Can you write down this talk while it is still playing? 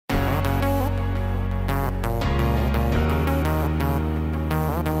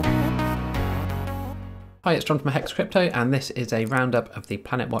Hi, it's John from Hex Crypto, and this is a roundup of the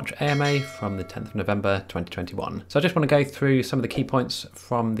PlanetWatch AMA from the 10th of November 2021. So I just want to go through some of the key points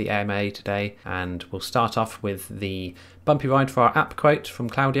from the AMA today, and we'll start off with the bumpy ride for our app quote from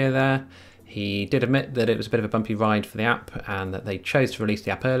Claudio there. He did admit that it was a bit of a bumpy ride for the app and that they chose to release the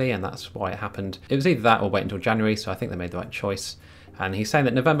app early, and that's why it happened. It was either that or wait until January, so I think they made the right choice. And he's saying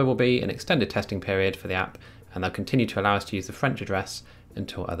that November will be an extended testing period for the app, and they'll continue to allow us to use the French address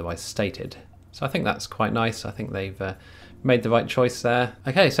until otherwise stated. So I think that's quite nice. I think they've made the right choice there.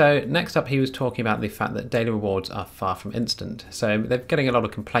 Okay, so next up he was talking about the fact that daily rewards are far from instant. So they're getting a lot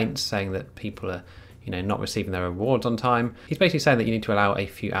of complaints saying that people are not receiving their rewards on time. He's basically saying that you need to allow a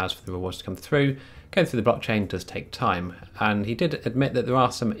few hours for the rewards to come through. Going through the blockchain does take time. And he did admit that there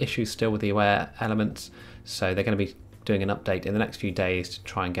are some issues still with the aware elements, so they're going to be doing an update in the next few days to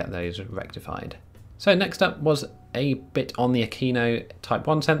try and get those rectified. So next up was a bit on the Aquino Type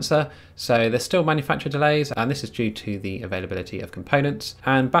 1 sensor. So there's still manufacturer delays, and this is due to the availability of components.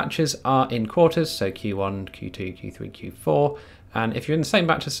 And batches are in quarters, so Q1, Q2, Q3, Q4. And if you're in the same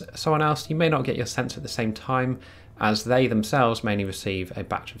batch as someone else, you may not get your sensor at the same time, as they themselves may only receive a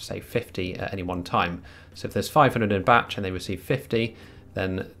batch of, say, 50 at any one time. So if there's 500 in a batch and they receive 50,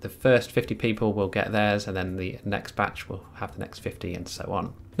 then the first 50 people will get theirs, and then the next batch will have the next 50, and so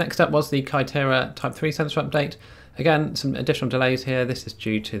on. Next up was the Kyocera Type 3 sensor update. Again, some additional delays here. This is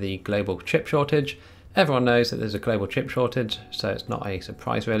due to the global chip shortage. Everyone knows that there's a global chip shortage, so it's not a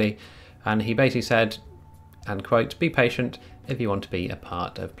surprise really. And he basically said, and quote, "Be patient if you want to be a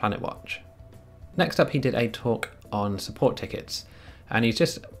part of PlanetWatch." Next up, he did a talk on support tickets, and he's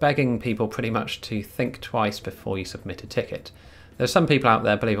just begging people pretty much to think twice before you submit a ticket. There's some people out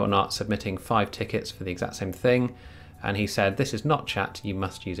there, believe it or not, submitting 5 tickets for the exact same thing, and he said, "This is not chat, you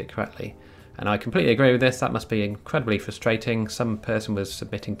must use it correctly." And I completely agree with this. That must be incredibly frustrating. Some person was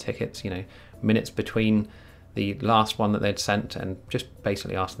submitting tickets, minutes between the last one that they'd sent, and just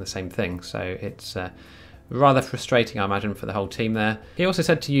basically asking the same thing. So it's rather frustrating, I imagine, for the whole team there. He also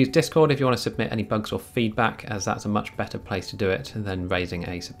said to use Discord if you want to submit any bugs or feedback, as that's a much better place to do it than raising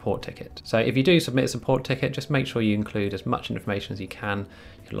a support ticket. So if you do submit a support ticket, just make sure you include as much information as you can,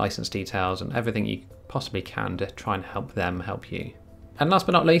 your license details and everything you possibly can to try and help them help you. And last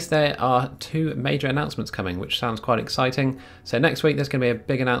but not least, there are 2 major announcements coming, which sounds quite exciting. So next week there's going to be a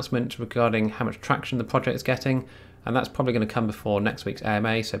big announcement regarding how much traction the project is getting, and that's probably going to come before next week's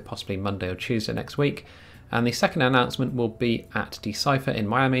AMA, so possibly Monday or Tuesday next week. And the second announcement will be at Decipher in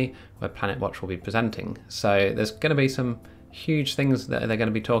Miami, where PlanetWatch will be presenting. So there's going to be some huge things that they're going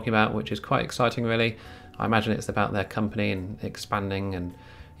to be talking about, which is quite exciting really. I imagine it's about their company and expanding, and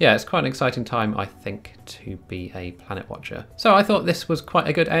yeah, it's quite an exciting time, I think, to be a Planet Watcher. So I thought this was quite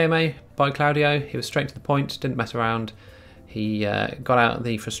a good AMA by Claudio. He was straight to the point, didn't mess around. He got out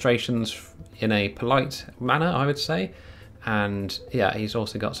the frustrations in a polite manner, I would say. And yeah, he's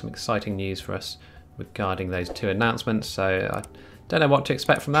also got some exciting news for us regarding those 2 announcements. So I don't know what to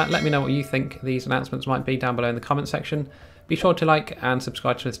expect from that. Let me know what you think these announcements might be down below in the comment section. Be sure to like and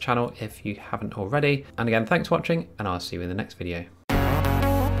subscribe to this channel if you haven't already. And again, thanks for watching, and I'll see you in the next video.